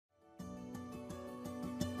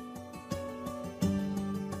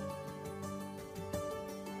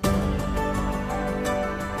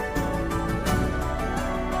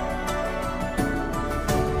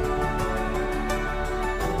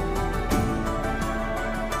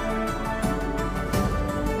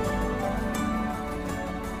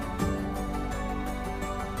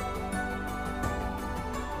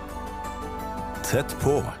Tett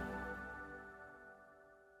på.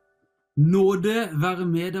 Nåde være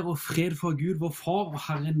med dere og fred fra Gud, vår far og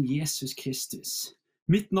Herren Jesus Kristus.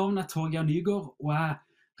 Mitt navn Torgeir Nygård, og jeg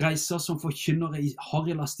reiser som forkynner i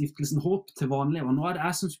Harila-stiftelsen Håp til vanlig. Og nå det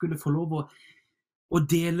jeg som skulle få lov å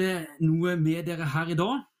dele noe med dere her i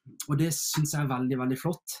dag, og det synes jeg veldig, veldig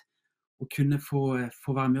flott, å kunne få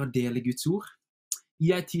være med og dele Guds ord.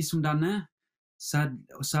 I en tid som denne, så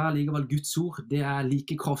likevel Guds ord, det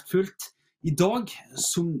like kraftfullt i dag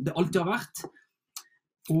som det alltid har vært.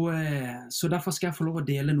 Og så derfor skal jeg få lov å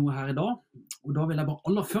dele noe her i dag. Og da vil jeg bare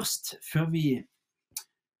aller først, før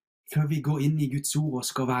vi går inn i Guds ord og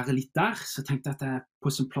skal være litt der, så tenkte jeg at det på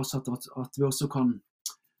sin plass at vi også kan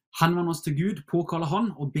henvende oss til Gud, påkalle han,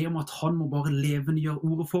 og be om at han må bare levendegjøre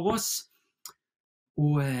ordet for oss,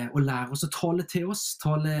 og lære oss å tale til oss,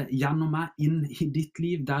 tale gjennom meg inn i ditt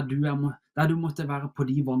liv, der du måtte være på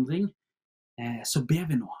din vandring. Så ber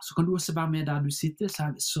vi nå. Så kan du også være med der du sitter,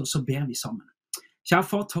 så ber vi sammen. Kjære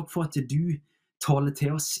far, takk for at du taler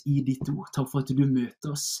til oss i ditt ord. Takk for at du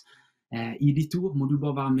møter oss i ditt ord. Må du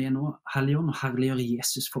bare være med nå, Helligånd, og herliggjøre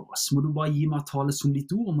Jesus for oss. Må du bare gi meg tale som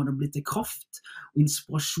ditt ord, og må det bli til kraft og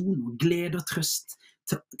inspirasjon og glede og trøst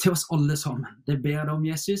til oss alle sammen. Det ber jeg deg om,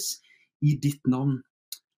 Jesus, i ditt navn.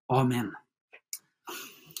 Amen.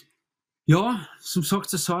 Ja, som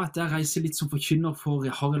sagt så sa jeg at jeg reiser litt som forkynner for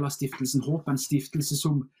Harila-stiftelsen Håp, en stiftelse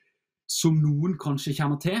som noen kanskje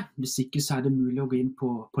kjenner til. Hvis ikke så det mulig å gå inn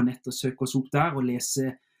på nett og søke oss opp der og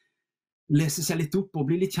lese seg litt opp og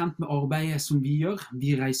bli litt kjent med arbeidet som vi gjør.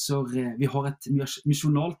 Vi har et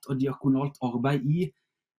misjonalt og diakonalt arbeid i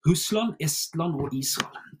Russland, Estland og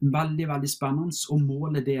Israel. Veldig, veldig spennende, og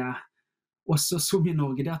målet det også som i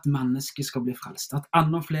Norge, det at mennesker skal bli frelst. At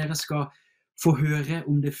enda flere skal få høre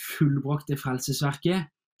om det fullbrakte frelsesverket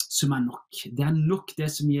som nok. Det nok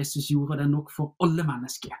det som Jesus gjorde, det nok for alle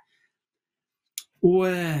mennesker. Og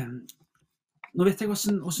nå vet jeg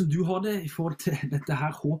hvordan du har det i forhold til dette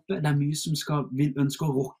her håpet. Det mye som vil ønske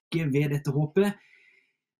å rokke ved dette håpet,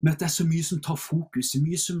 men at det så mye som tar fokus,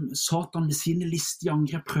 mye som Satan med sine listige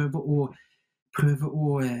angrep prøver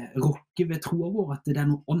å rokke ved troen vår, at det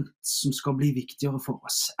noe annet som skal bli viktigere for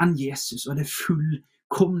oss enn Jesus, og det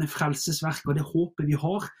fullkomne frelsesverk, og det håpet vi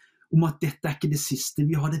har om at dette ikke det siste,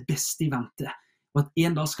 vi har det beste i vente, og at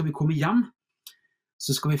en dag skal vi komme hjem,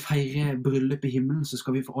 så skal vi feire bryllup i himmelen, så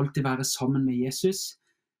skal vi for alltid være sammen med Jesus.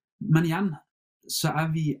 Men igjen, så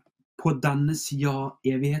vi på denne siden av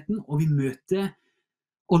evigheten, og vi møter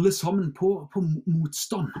alle sammen på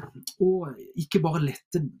motstand, og ikke bare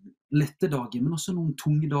lette dager, men også noen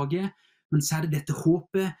tunge dager, men så det dette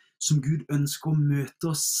håpet som Gud ønsker å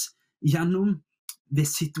møte oss gjennom ved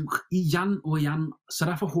sitt ord, igjen og igjen. Så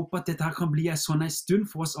derfor håper jeg at dette her kan bli en sånn stund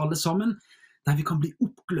for oss alle sammen, der vi kan bli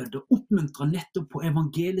oppglødd og oppmuntret nettopp på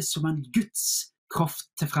evangeliet som en Guds kraft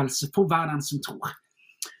til frelse for hver den som tror.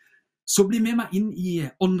 Så bli med meg inn i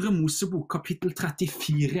 2. Mosebok, kapittel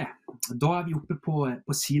 34. Da vi oppe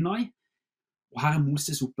på Sinai, og her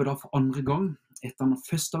Moses oppe da for andre gang, etter han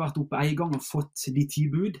først har vært oppe en gang og fått de 10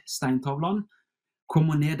 bud, steintavlene,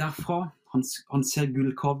 kommer ned derfra, han ser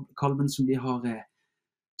gullkalven som de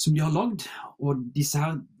har lagd, og disse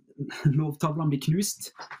her lovtavlene blir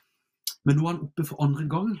knust. Men nå han oppe for andre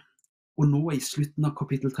gang, og nå i slutten av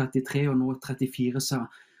kapittel 33 og nå 34,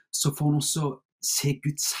 så får han også se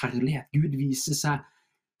Guds herlighet. Gud viser seg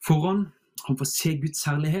foran, han får se Guds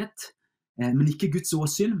herlighet, men ikke Guds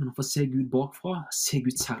åsyn, men han får se Gud bakfra, se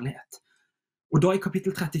Guds herlighet. Og da i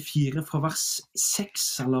kapittel 34 fra vers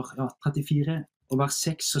 6, 34 og vers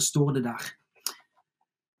 6, så står det der.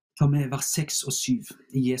 Ta med vers 6 og 7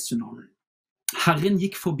 i Jesu navn. Herren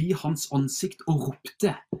gikk forbi hans ansikt og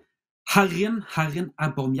ropte, Herren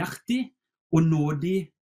barmhjertig og nådig,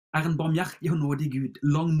 en barmhjertig og nådig Gud,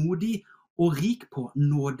 langmodig og rik på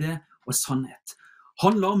nåde og sannhet.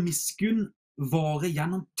 Han lar miskunn vare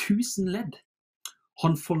gjennom 1000 ledd.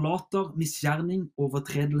 Han forlater misgjerning,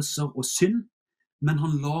 overtredelser og synd, men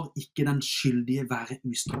han lar ikke den skyldige være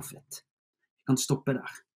ustraffet. Vi kan stoppe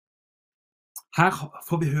der. Her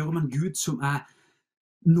får vi høre om en Gud som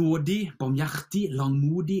nådig, barmhjertig,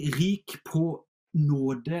 langmodig, rik på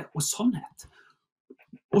nåde og sannhet.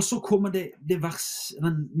 Og så kommer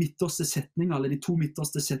den midterste setningen, eller de 2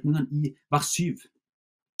 midterste setningene i vers 7.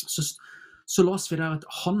 Så las vi der at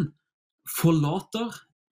han forlater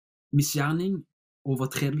misgjerning,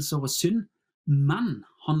 overtredelser og synd, men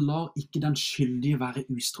han lar ikke den skyldige være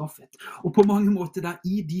ustraffet. Og på mange måter der,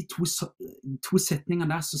 i de to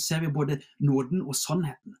setningene der, så ser vi både nåden og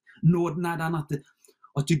sannheten. Nåden den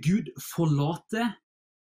at Gud forlater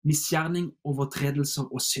misgjerning,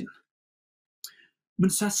 overtredelser og synd. Men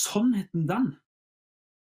så sannheten den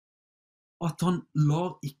at han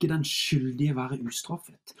lar ikke den skyldige være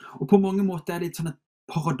ustraffet. Og på mange måter det et sånn et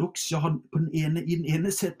paradoks. Ja, i den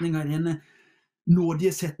ene setningen, i den ene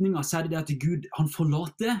nådige setningen, så det at Gud, han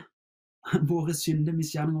forlater våre synder,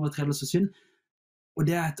 misgjerninger, overtredelser og synd. Og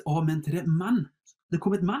det et amen til det. Men, det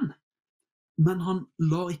kom et men han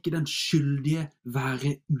lar ikke den skyldige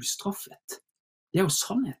være ustraffet. Det jo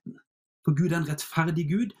sannheten. For Gud en rettferdig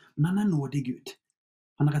Gud, men han nådig Gud.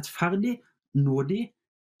 Han rettferdig, nådig,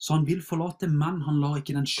 så han vil forlate, men han lar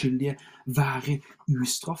ikke den skyldige være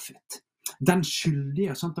ustraffet. Den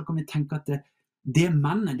skyldige, sånn, da kan vi tenke at det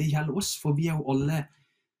mennet, det gjelder oss, for vi jo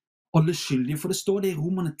alle skyldige. For det står det i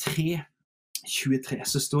Romerne 3:23,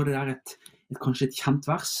 så står det der kanskje et kjent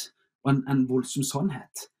vers, og en voldsom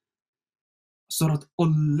sannhet. Så står det at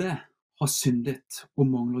alle har syndet og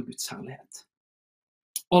mangler Guds herlighet.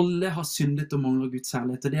 Alle har syndet og mangler Guds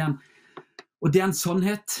herlighet, og det en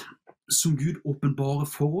sannhet som Gud åpenbarer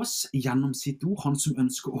for oss gjennom sitt ord, han som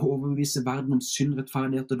ønsker å overbevise verden om synd,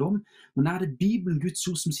 rettferdighet og dom. Men det Bibelen, Guds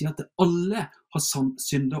ord, som sier at alle har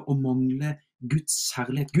syndet og mangler Guds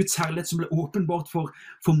herlighet. Guds herlighet som ble åpenbart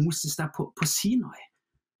for Moses der på Sinai.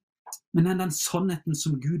 Men den sannheten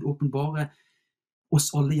som Gud åpenbarer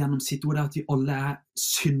oss alle gjennom sitt ord, at vi alle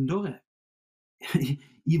syndere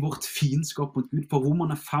i vårt fiendskap mot Gud. For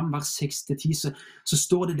Romerne 5, vers 6-10, så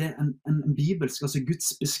står det en bibelsk, altså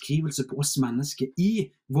Guds beskrivelse på oss mennesker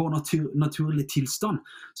i vår naturlige tilstand.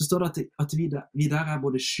 Så står det at vi der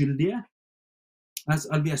både skyldige,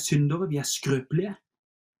 altså vi syndere, vi skrøpelige,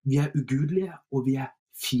 vi ugudelige, og vi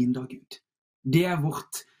fiender av Gud. Det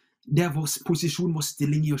vår posisjon, vår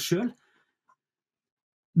stilling i oss selv.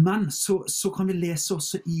 Men så kan vi lese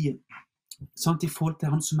også i forhold til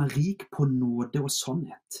han som rik på nåde og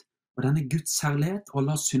sannhet. Og denne Guds herlighet,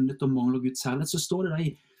 alle har syndet og mangler Guds herlighet, så står det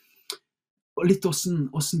der litt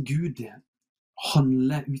hvordan Gud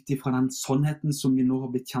handler ut ifra den sannheten som vi nå har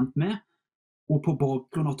blitt kjent med, og på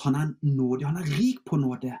bakgrunn av at han nådig, han rik på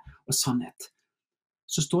nåde og sannhet.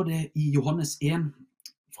 Så står det i Johannes 1,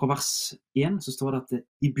 fra vers 1, så står det at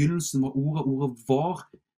i begynnelsen var ordet var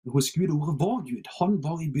hos Gud, og ordet var Gud. Han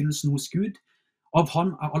var i begynnelsen hos Gud. Av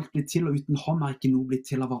han alt blitt til, og uten ham ikke noe blitt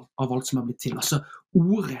til av alt som blitt til. Altså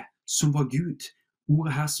ordet som var Gud,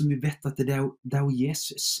 ordet her som vi vet at det jo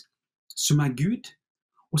Jesus som Gud.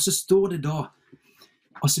 Og så står det da,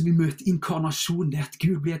 altså vi møter inkarnasjon, det at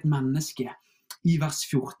Gud ble et menneske i vers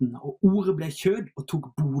 14, og ordet ble kjød og tok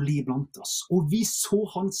bolig blant oss. Og vi så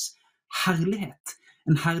hans herlighet,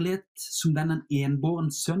 en herlighet som den enbåren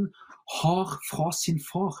sønn har fra sin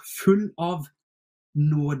far, full av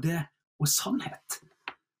nåde og sannhet.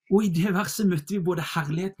 Og i det verset møtte vi både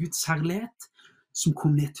herlighet, Guds herlighet, som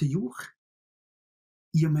kom ned til jord,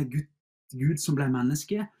 i og med Gud som ble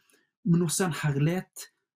menneske, men også en herlighet,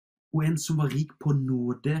 og en som var rik på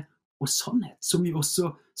nåde og sannhet,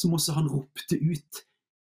 som også han ropte ut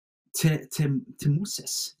til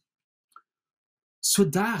Moses. Så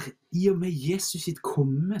der, i og med Jesus sitt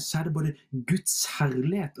komme, så det både Guds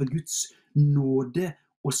herlighet og Guds nåde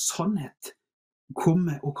og sannhet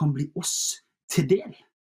kommer og kan bli oss til del.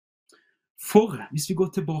 For hvis vi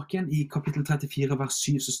går tilbake igjen i kapittel 34, vers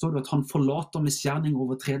 7, så står det at han forlater misgjerning,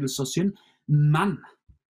 overtredelse og synd, men,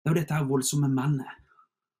 det dette her voldsomme mennet,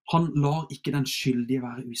 han lar ikke den skyldige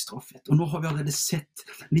være ustraffet. Og nå har vi allerede sett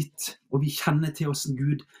litt, og vi kjenner til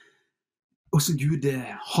hvordan Gud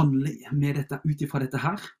handler med dette, ut ifra dette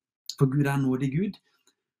her, for Gud nådig Gud,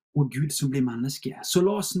 og Gud som blir menneske. Så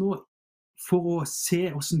la oss nå, for å se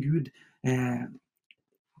hvordan Gud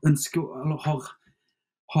ønsker, eller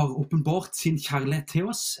har åpenbart sin kjærlighet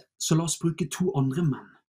til oss, så la oss bruke to andre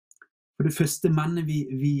menn. For det første mennet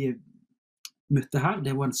vi møtte her,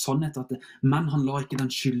 det var en sannhet at menn han lar ikke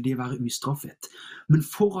den skyldige være ustraffet. Men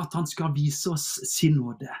for at han skal vise oss sin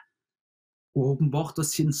nåde, og åpenbart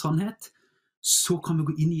oss sin sannhet, så kan vi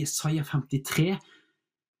gå inn i Jesaja 53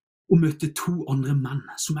 og møte to andre menn,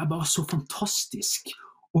 som bare så fantastisk,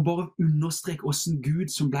 og bare understreke hvordan Gud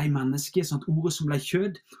som ble menneske, sånn at ordet som ble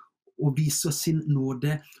kjød, og viser sin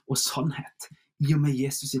nåde og sannhet i og med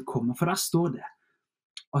Jesus sitt komme. For der står det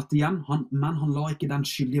at igjen, men han lar ikke den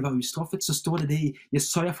skyldige være ustraffet, så står det i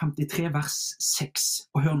Jesaja 53 vers 6.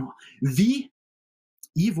 Og hør nå, vi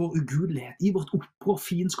i vår ugudelighet, i vårt opprør,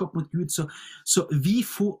 fiendskap mot Gud, så vi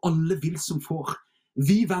får alle vill som får.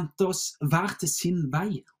 Vi venter oss hver til sin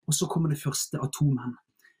vei, og så kommer det første av to menn.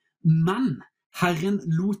 Men Herren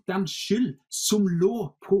lot den skyld som lå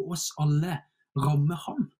på oss alle ramme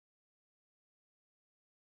ham.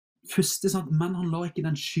 Første sånn, men han lar ikke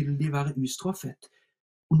den skyldige være ustraffet.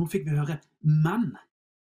 Og nå fikk vi høre, men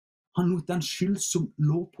han lot den skyld som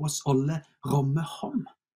lå på oss alle ramme ham.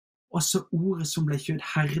 også ordet som ble kjøtt,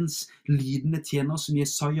 Herrens lidende tjener, som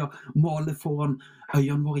Jesaja maler foran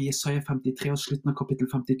øynene våre i Jesaja 53 og slutten av kapittel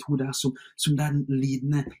 52 der, som den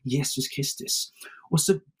lidende Jesus Kristus. Og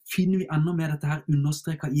så finner vi enda mer dette her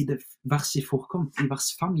understreket i det verset i forkant, i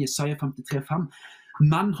vers 5, Jesaja 53,5.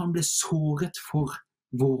 Men han ble såret for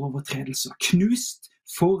våre overtredelser, knust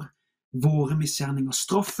for våre misgjerninger.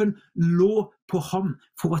 Straffen lå på ham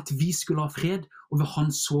for at vi skulle ha fred, og ved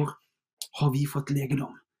hans sår har vi fått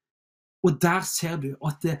legedom. Og der ser du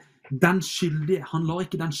at den skyldige, han lar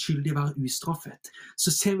ikke den skyldige være ustraffet.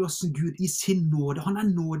 Så ser vi også Gud i sin nåde. Han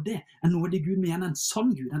en nådig Gud, men igjen en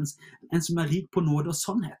sann Gud, en som rik på nåde og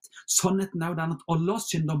sannhet. Sannheten jo den at alle har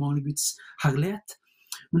syndet og mangler Guds herlighet.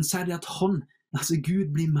 Men så det at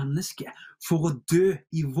Gud blir menneske for å dø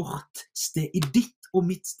i vårt sted, i ditt og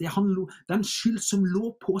mitt sted. Den skyld som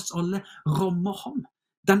lå på oss alle rammer ham.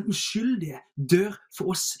 Den uskyldige dør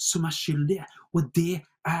for oss som skyldige, og det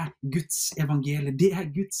Guds evangelie,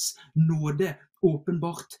 det Guds nåde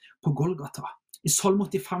åpenbart på Golgata. I Salme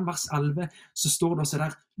 85 vers 11 så står det også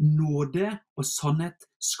der, nåde og sannhet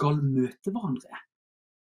skal møte hverandre.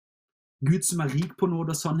 Gud som rik på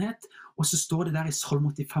nåde og sannhet, og så står det der i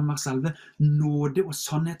Salme 85 vers 11, nåde og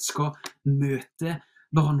sannhet skal møte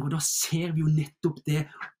hverandre. Og da ser vi jo nettopp det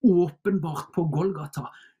åpenbart på Golgata.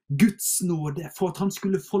 Guds nåde, for at han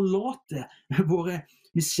skulle forlate våre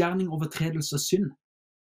misgjerning, overtredelse og synd,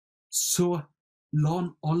 så la han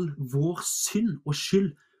all vår synd og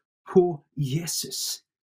skyld på Jesus,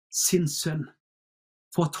 sin sønn,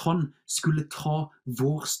 for at han skulle ta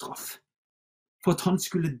vår straff, for at han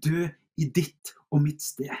skulle dø i ditt og mitt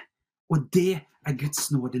sted. Og det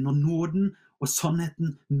Guds nåde, når nåden og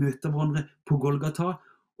sannheten møter hverandre på Golgata.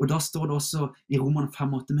 Og da står det også i Romerne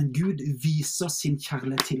 5,8, men Gud viser sin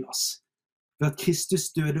kjærlighet til oss, ved at Kristus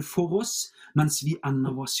døde for oss, mens vi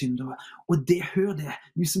ennå var syndere. Og det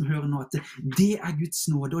vi som hører nå, at det Guds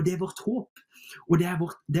nåde, og det vårt håp, og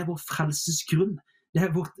det vår frelsesgrunn. Det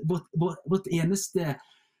vår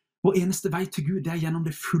eneste vei til Gud, det gjennom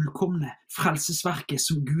det fullkomne frelsesverket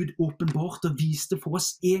som Gud åpenbart og viste for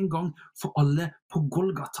oss en gang for alle på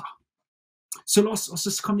Golgata. Så la oss, og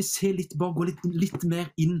så kan vi se gå litt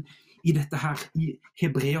mer inn i dette her, i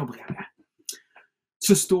Hebreerbrevet.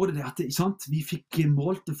 Så står det at vi fikk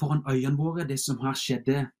målt det foran øynene våre, det som her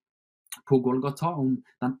skjedde på Golgata, om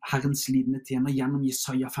den Herrens lidende tjener gjennom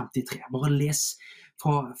Jesaja 53. Bare les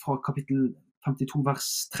fra kapittel 52, vers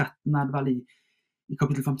 13, det vel i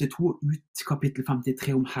kapittel 52, og ut kapittel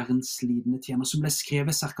 53 om Herrens lidende tjener, som ble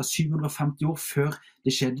skrevet ca. 750 år før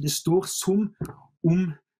det skjedde. Det står som om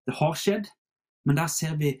det har skjedd, men der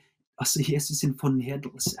ser vi Jesus sin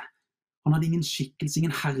fornedrelse. Han hadde ingen skikkelse,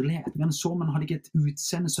 ingen herlighet. Vi så, men han hadde ikke et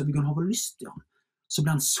utseende så vi kunne ha lyst til ham. Så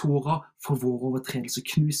ble han såret for våre overtredelser,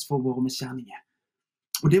 knust for våre misgjerninger.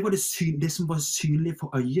 Og det var det som var synlig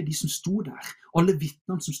for øyet, de som sto der. Alle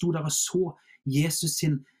vitnene som sto der og så Jesus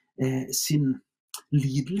sin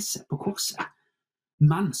lidelse på korset.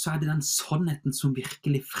 Men så det den sannheten som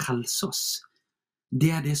virkelig frelser oss.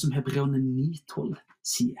 Det det som Hebreerne 9,12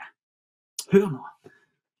 sier. Hør nå,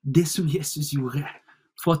 det som Jesus gjorde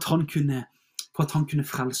for at han kunne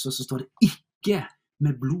frelse oss, så står det ikke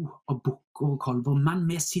med blod av bukker og kalver, men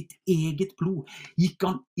med sitt eget blod gikk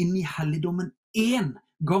han inn i helligdommen en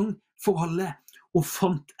gang for alle og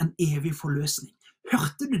fant en evig forløsning.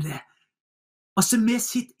 Hørte du det? Med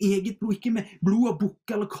sitt eget blod, ikke med blod av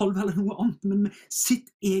bukker eller kalver eller noe annet, men med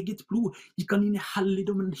sitt eget blod gikk han inn i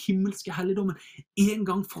helligdommen, den himmelske helligdommen, en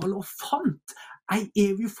gang for alle og fant en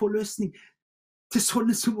evig forløsning til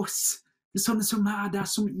sånne som oss, til sånne som der,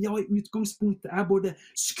 som i utgangspunktet både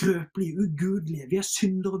skrøpelige, ugudelige, vi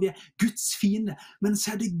syndere, vi Guds fiende, men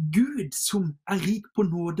så det Gud som rik på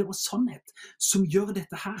nåde og sannhet, som gjør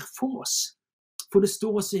dette her for oss. For det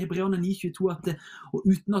står også i Hebreerne 9,22 at og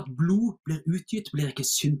uten at blod blir utgitt, blir ikke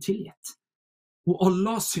synd tilgitt. Og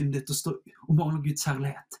alle har syndet og mangler Guds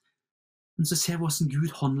herlighet. Men så ser vi hvordan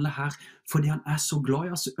Gud handler her, fordi han så glad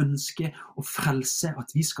i oss og ønsker å frelse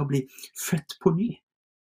at vi skal bli født på ny.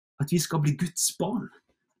 At vi skal bli Guds barn.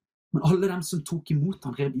 Men alle dem som tok imot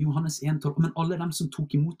ham, Johannes 1,12, men alle dem som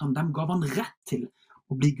tok imot ham, dem gav han rett til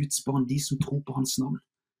å bli Guds barn, de som tror på hans navn.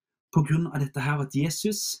 På grunn av dette her at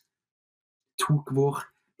Jesus tok vår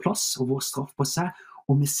plass og vår straff på seg,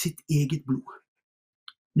 og med sitt eget blod,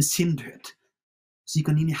 med sin død, så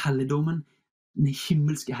gikk han inn i helligdommen, den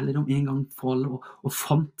himmelske helligdom en gang for alle, og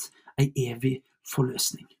fant en evig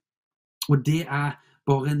forløsning. Og det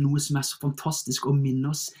bare noe som så fantastisk å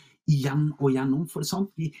minne oss igjen og igjen om, for det er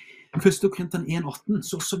sant, i 1. Korinterne 1,18,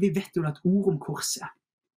 så vi vet jo at ord om korset,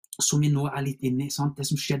 som vi nå litt inne i, sant? Det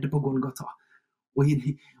som skjedde på Golgata, og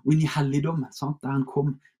inn i helligdommen, sant? Der han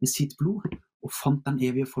kom med sitt blod og fant den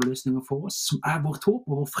evige forløsningen for oss, som vårt håp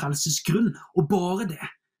og vår frelses grunn, og bare det.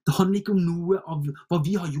 Det handler ikke om noe av hva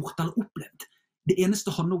vi har gjort eller opplevd. Det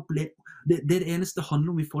eneste det eneste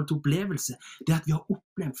handler om i forhold til opplevelse, det at vi har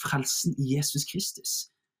opplevd frelsen i Jesus Kristus.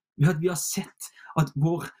 Vi har sett at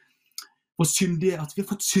vår syndige, at vi har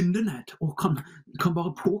fått syndenød, og kan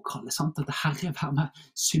bare påkalle, sant? At Herre, vær meg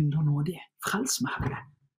synder nådig, frels meg, Herre.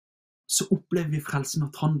 Så opplever vi frelsen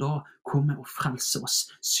at han da kommer og frelser oss,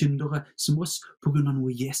 syndere som oss, på grunn av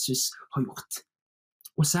noe Jesus har gjort.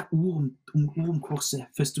 Og så ord om korset,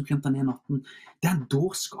 1. Korinterne 1,18, det en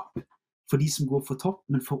dårskap for de som går fortapt,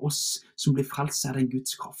 men for oss som blir frelst, det en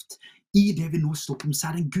Guds kraft. I det vi nå står om,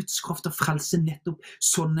 så det en Guds kraft å frelse nettopp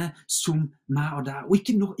sånne som meg og deg. Og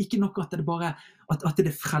ikke nok at det bare at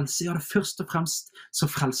det frelser, ja, det først og fremst så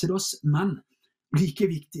frelser det oss, men like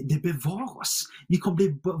viktig, det bevarer oss. Vi kan bli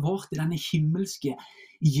bevart i denne himmelske,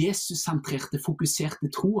 Jesus-sentrerte,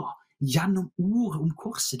 fokuserte troa, gjennom ordet om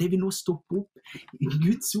korset, det vi nå stopper opp,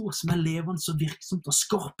 Guds ord som levende og virksomt og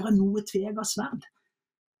skarpere enn noe tveegget sverd.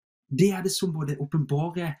 Det det som både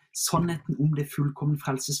åpenbarer sannheten om det fullkomne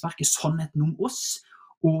frelsesverket, sannheten om oss,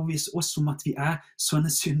 overbevise oss om at vi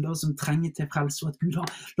sånne syndere som trenger til frelse, og at Gud har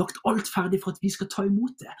lagt alt ferdig for at vi skal ta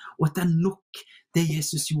imot det, og at det nok det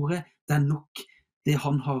Jesus gjorde, det nok det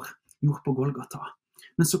han har gjort på Golgata.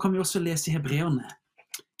 Men så kan vi også lese i Hebreerne,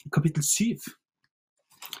 kapittel 7,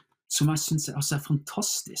 som jeg synes også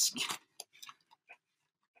fantastisk.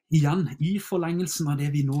 Igjen, i forlengelsen av det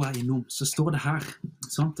vi nå innom, så står det her,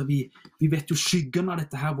 sant? Og vi vet jo skyggen av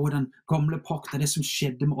dette her, hvor den gamle pakt, det som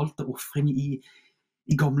skjedde med alt det offring i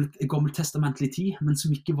gammeltestamentlig tid, men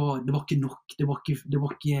som ikke var, det var ikke nok, det var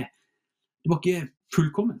ikke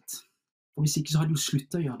fullkomment. Og hvis ikke så hadde de jo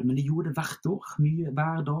sluttet å gjøre det, men de gjorde det hvert år, mye,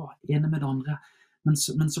 hver dag, ene med det andre. Men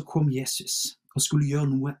så kom Jesus og skulle gjøre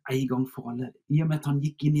noe en gang for alle, i og med at han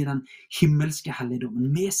gikk inn i den himmelske helligdommen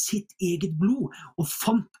med sitt eget blod og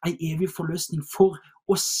fant en evig forløsning for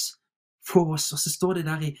oss. Og så står det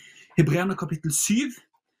der i Hebreerne kapittel 7,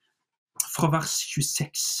 fra vers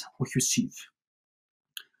 26 og 27.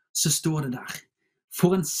 Så står det der,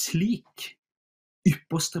 for en slik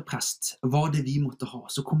ypperste prest var det vi måtte ha.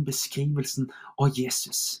 Så kom beskrivelsen av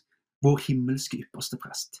Jesus, vår himmelske ypperste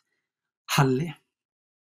prest. Hellig,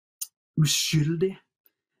 uskyldig,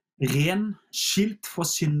 ren, skilt fra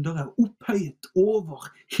syndere, opphøyet over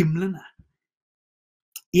himlene.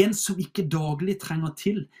 En som ikke daglig trenger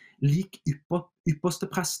til, lik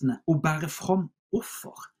ypperste prestene, å bære fram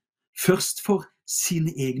offer, først for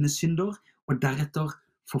sine egne synder, og deretter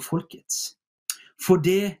for folkets. For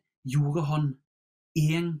det gjorde han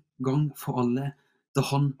en gang for alle, da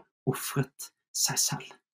han offret seg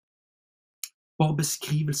selv. Bare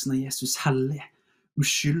beskrivelsen av Jesus, hellig,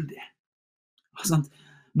 uskyldig.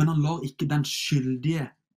 Men han lar ikke den skyldige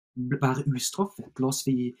være ustraffet. La oss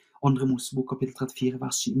vi i 2. Mosebok kapittel 34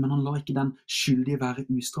 vers 7. Men han lar ikke den skyldige være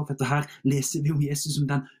ustraffet. Og her leser vi om Jesus som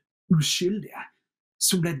den uskyldige,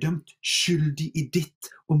 som ble dømt skyldig i ditt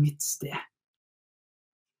og mitt sted.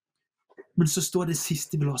 Men så står det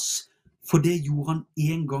siste vi las, for det gjorde han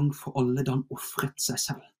en gang for alle da han offret seg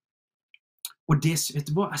selv. Og det, vet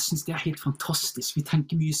du hva, jeg synes det helt fantastisk. Vi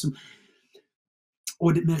tenker mye som,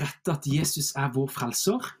 og det med rette at Jesus vår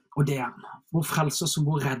frelser, og det han. Vår frelser som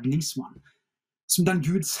vår redningsmann. Som den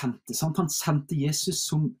Gud sendte. Sant? Han sendte Jesus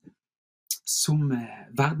som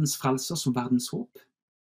verdens frelser, som verdens håp.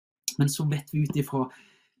 Men så vet vi ut ifra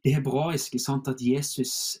det hebraiske, sant, at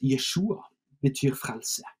Jesus, Jeshua, betyr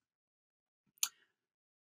frelse.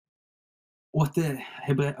 Og at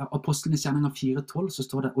Apostlenes gjerninger 4,12 så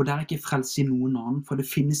står det, og det ikke frelse i noen annen, for det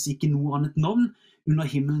finnes ikke noe annet navn under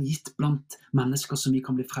himmelen gitt blant mennesker som vi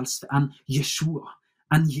kan bli frelst enn Jeshua,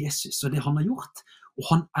 enn Jesus, og det han har gjort, og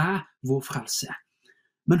han vår frelse.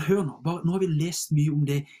 Men hør nå, nå har vi lest mye om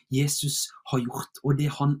det Jesus har gjort, og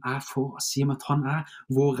det han for oss, i og med at han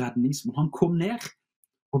vår redningsmann. Han kom ned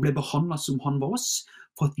og ble behandlet som han var oss,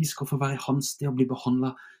 for at vi skal få være i hans sted og bli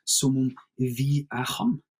behandlet som om vi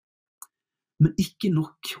han. Men ikke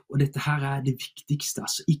nok, og dette her det viktigste,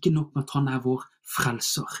 altså ikke nok med at han vår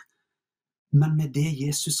frelser. Men med det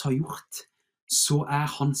Jesus har gjort, så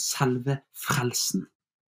han selve frelsen.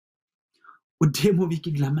 Og det må vi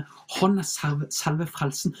ikke glemme. Han selve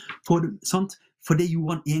frelsen, for det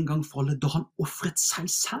gjorde han en gang for alle, da han offret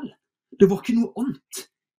seg selv. Det var ikke noe annet.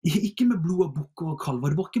 Ikke med blod av bukker og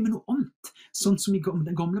kalver, det var ikke med noe annet. Sånn som i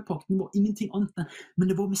den gamle pakten var ingenting annet,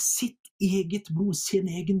 men det var med sitt eget blod, sin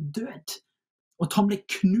egen død. Og at han ble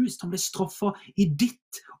knust, han ble straffet i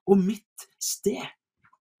ditt og mitt sted,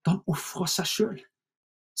 da han offret seg selv.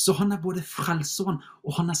 Så han både frelseren,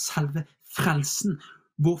 og han selve frelsen,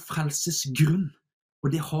 vår frelses grunn.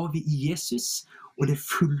 Og det har vi i Jesus, og det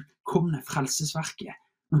fullkomne frelsesverket,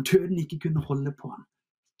 når døden ikke kunne holde på han.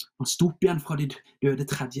 Han sto opp igjen fra de døde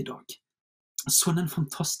tredje dag. Sånn en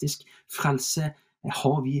fantastisk frelse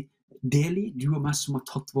har vi del i, du og meg som har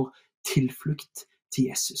tatt vår tilflukt til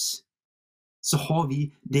Jesus. Så har vi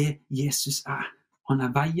det Jesus er. Han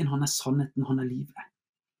veien, han sannheten, han livet.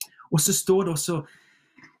 Og så står det også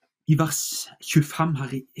i vers 25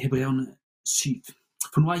 her i Hebreerne 7.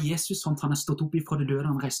 For nå Jesus sånn at han stått opp ifra det døde,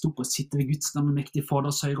 han reist opp og sitter ved Guds navn med mektig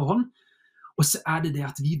Faders høyre hånd. Og så det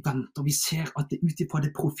at vi venter, vi ser at det utifra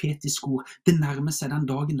det profetiske ord, det nærmer seg den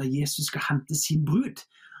dagen da Jesus skal hente sin brud.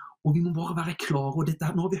 Og vi må bare være klare, og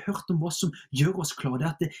dette, nå har vi hørt om hva som gjør oss klare,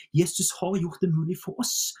 det at Jesus har gjort det mulig for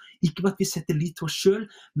oss. Ikke at vi setter lit til oss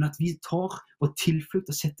selv, men at vi tar vår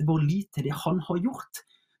tilflukt og setter vår lit til det han har gjort.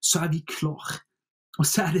 Så vi klar. Og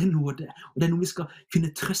så det nåde, og det noe vi skal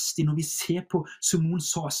finne trøst i når vi ser på, som noen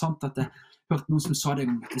sa, sant at jeg hørte noen som sa det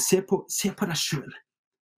en gang, se på deg selv,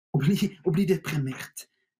 og bli deprimert.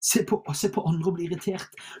 Se på andre og bli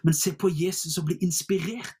irritert, men se på Jesus og bli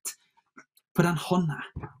inspirert på den han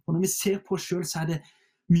Og når vi ser på oss selv, så det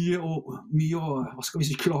mye hva skal vi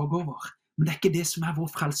si, klage over. Men det ikke det som vår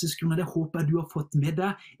frelsesgrunn, og det håper jeg du har fått med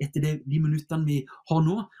deg etter de minuttene vi har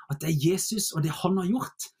nå, at det Jesus og det han har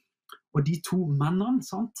gjort. Og de to mennene,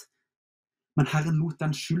 sant? Men Herren lot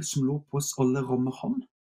den skyld som lå på oss alle ramme ham.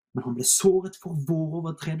 Men han ble såret for våre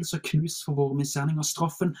overtredelser, knust for våre misgjerninger.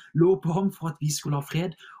 Straffen lå på ham for at vi skulle ha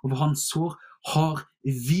fred, og ved hans sår har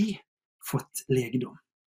vi fått legedom.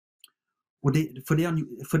 Og for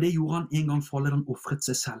det gjorde han en gang for alle, han offret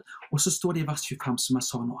seg selv. Og så står det i vers 25, som jeg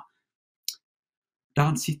sa nå. Der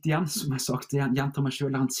han sitter igjen, som jeg sagt, jeg gjentar meg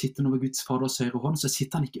selv, der han sitter nå ved Guds Faders høyre hånd, så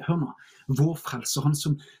sitter han ikke, hør nå, vår frelser, han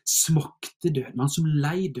som smakte døden, han som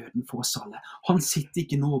lei døden for oss alle. Han sitter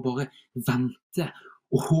ikke nå og bare venter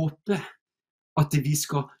og håper at vi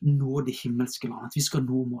skal nå det himmelske land, at vi skal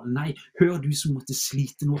nå mål. Nei, hør du som måtte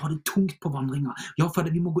slite nå, har det tungt på vandringer. Ja, for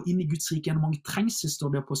vi må gå inn i Guds rike gjennom mange trengsel,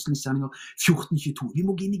 står det i Apostlenes gjerninger 14:22. Vi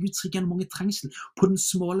må gå inn i Guds rike gjennom mange trengsel. På den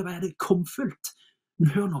smale vei det komfullt. Men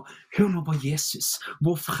hør nå hva Jesus,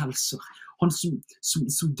 vår frelser, han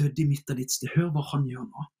som døde i midt av ditt sted, hør hva han gjør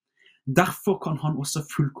nå. Derfor kan han også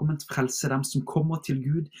fullkomment frelse dem som kommer til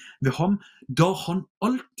Gud ved ham, da han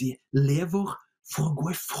alltid lever for å gå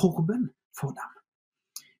i forbønn for dem.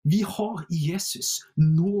 Vi har i Jesus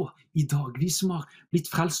nå i dag, vi som har blitt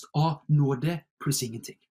frelst av nåde pluss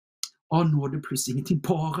ingenting. Av nåde pluss ingenting,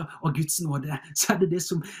 bare av Guds nåde, så det det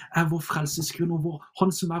som vår frelsesgrunn, og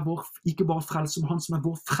han som vår, ikke bare frelse, men han som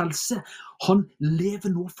vår frelse, han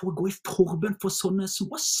lever nå for å gå i forbønn for sånne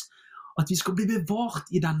som oss, at vi skal bli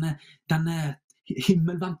bevart i denne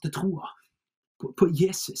himmelvendte troa på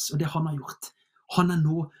Jesus og det han har gjort. Han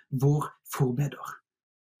nå vår forbeder.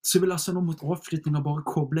 Så vil altså nå mot avslutningen bare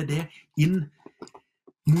koble det inn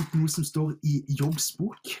mot noe som står i Jobbs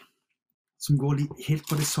bok, som går helt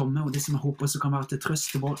på det samme, og det som jeg håper så kan være til trøst.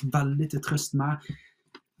 Det var veldig til trøst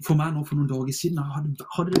for meg nå for noen dager siden. Jeg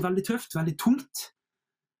hadde det veldig tøft, veldig tungt,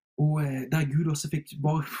 og der Gud også fikk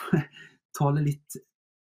bare tale litt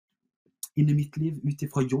inn i mitt liv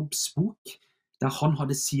utifra Jobbs bok, der han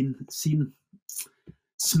hadde sin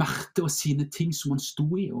smerte og sine ting som han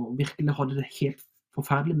sto i, og virkelig hadde det helt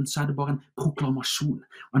forferdelig, men så det bare en proklamasjon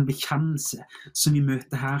og en bekjennelse som vi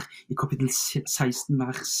møter her i kapittel 16,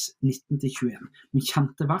 vers 19-21. Noen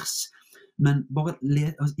kjente vers, men bare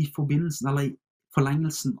i forbindelsen, eller i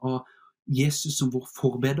forlengelsen av Jesus som vår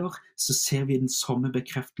forbeder, så ser vi den samme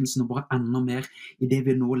bekreftelsen, og bare enda mer i det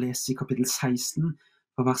vi nå leser i kapittel 16,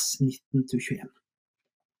 fra vers 19-21.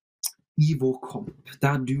 I vår kamp,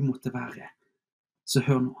 der du måtte være, så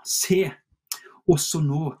hør nå, se, også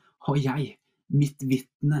nå har jeg mitt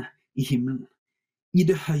vitne i himmelen. I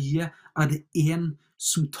det høye det en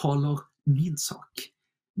som taler min sak.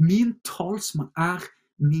 Min talsmann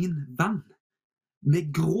min venn.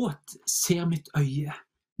 Med gråt ser mitt øye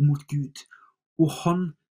mot Gud, og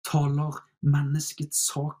han taler menneskets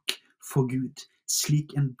sak for Gud,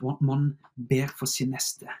 slik en mann ber for sin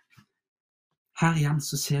neste. Her igjen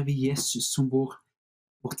så ser vi Jesus som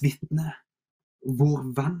vårt vitne, vår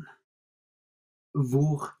venn,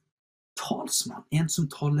 vår talsmann, en som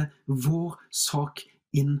taler vår sak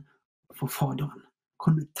inn for Faderen.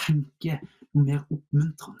 Kan du tenke noe mer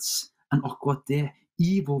oppmuntrende enn akkurat det?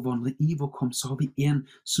 I vår vandring, i vår kamp, så har vi en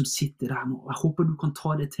som sitter der nå. Jeg håper du kan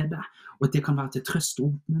ta det til deg, og at det kan være til trøst og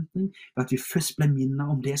oppmuntring, ved at vi først ble minnet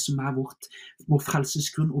om det som vår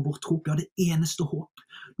frelsesgrunn og vår tro. Ja, det eneste håp.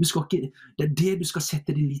 Det det du skal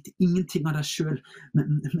sette din lit til. Ingenting av deg selv,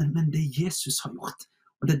 men det Jesus har gjort.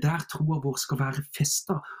 Og det der troen vår skal være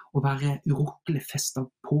festet, og være urokkelig festet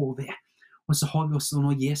på og ved. Og så har vi også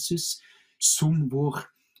nå Jesus som vår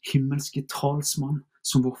himmelske talsmann,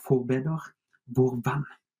 som vår forbeder, vår venn.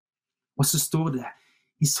 Og så står det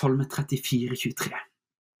i Salme 34, 23.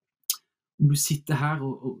 Om du sitter her,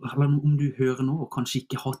 eller om du hører nå, og kanskje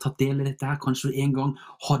ikke har tatt del i dette her, kanskje du en gang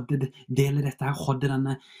hadde del i dette her, hadde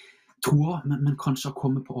denne troa, men kanskje har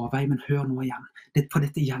kommet på avvei, men hør nå igjen. For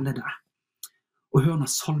dette gjelder det. Og hør nå,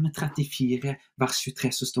 Salme 34, vers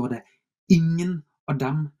 23, så står det: ingen av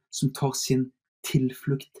dem som tar sin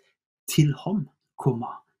tilflukt til ham,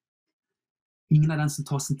 kommer. Ingen av dem som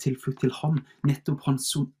tar sin tilflukt til ham, nettopp han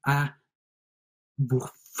som vår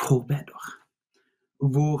forbeder,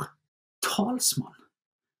 vår talsmann,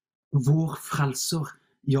 vår frelser,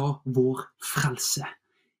 ja, vår frelse.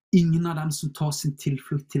 Ingen av dem som tar sin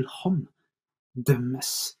tilflukt til ham,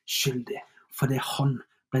 dømmes skyldig, fordi han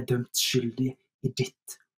ble dømt skyldig i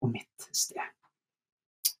ditt og mitt sted.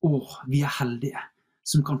 Vi heldige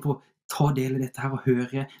som kan få ta del i dette her og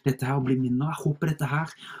høre dette her og bli minnet. Jeg håper dette her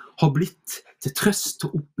har blitt til trøst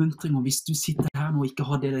og oppmuntring, og hvis du sitter her nå og ikke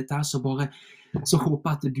har del i dette her, så håper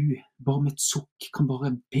jeg at du bare med et sukk kan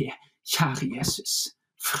bare be: kjære Jesus,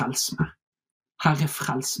 frels meg. Herre,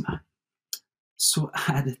 frels meg. Så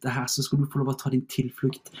dette her, så skal du få lov å ta din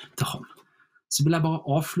tilflukt til ham. Så vil jeg bare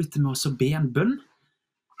avslutte med å be en bønn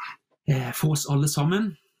for oss alle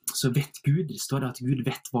sammen. Så vet Gud, det står det at Gud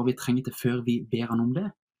vet hva vi trenger til før vi ber han om det.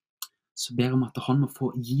 Så ber jeg om at han må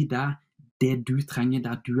få gi deg det du trenger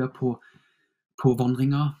der du på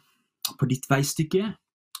vandringer, på ditt veistykke,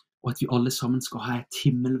 og at vi alle sammen skal ha et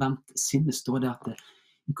himmelvendt sinn. Det står det at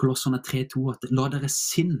i Kolosserne 3:2 at la deres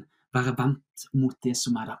sinn være vendt mot det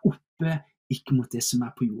som der oppe, ikke mot det som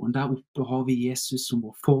på jorden. Der oppe har vi Jesus som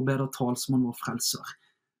vår forbeder, talsmann, vår frelser,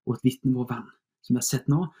 og et vitne, vår venn, som vi har sett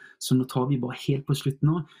nå. Så nå tar vi bare helt på slutten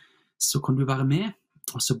nå, så kan du være med,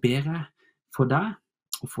 og så ber jeg for deg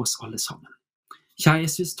og for oss alle sammen. Kjære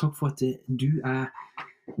Jesus, takk for at du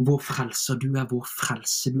vår frelser, du vår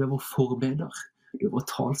frelse, du vår forbeder, du vår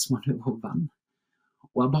talsmann, du vår venn.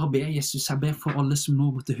 Og jeg bare ber Jesus, jeg ber for alle som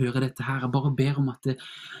nå måtte høre dette her, jeg bare ber om at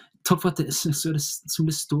takk for at som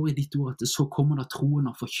det står i ditt ord, at så kommer da troen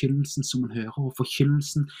av forkynnelsen som man hører, og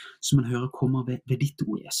forkynnelsen som man hører kommer ved ditt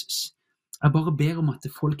ord, Jesus. Jeg bare ber om at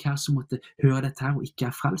folk her som måtte høre dette her og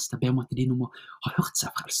ikke frelst, jeg ber om at de nå må ha hørt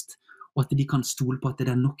seg frelst, og at de kan stole på at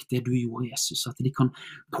det nok det du gjorde, Jesus, at de kan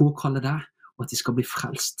påkalle deg, og at de skal bli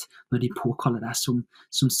frelst. Når de påkaller deg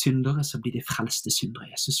som syndere, så blir de frelste syndere,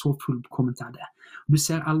 Jesus. Så fullkomment det. Du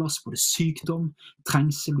ser ellers både sykdom,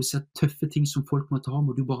 trengsel, du ser tøffe ting som folk måtte ha,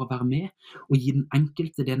 må du bare være med og gi den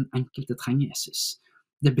enkelte det den enkelte trenger, Jesus.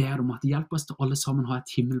 Det ber jeg om at hjelp oss til alle sammen ha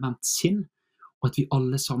et himmelvendt sinn, og at vi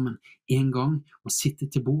alle sammen en gang må sitte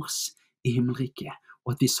til bords i himmelriket,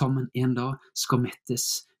 og at vi sammen en dag skal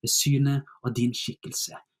mettes ved synet av din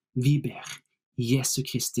skikkelse. Vi ber i Jesu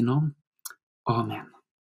Kristi navn. Amen.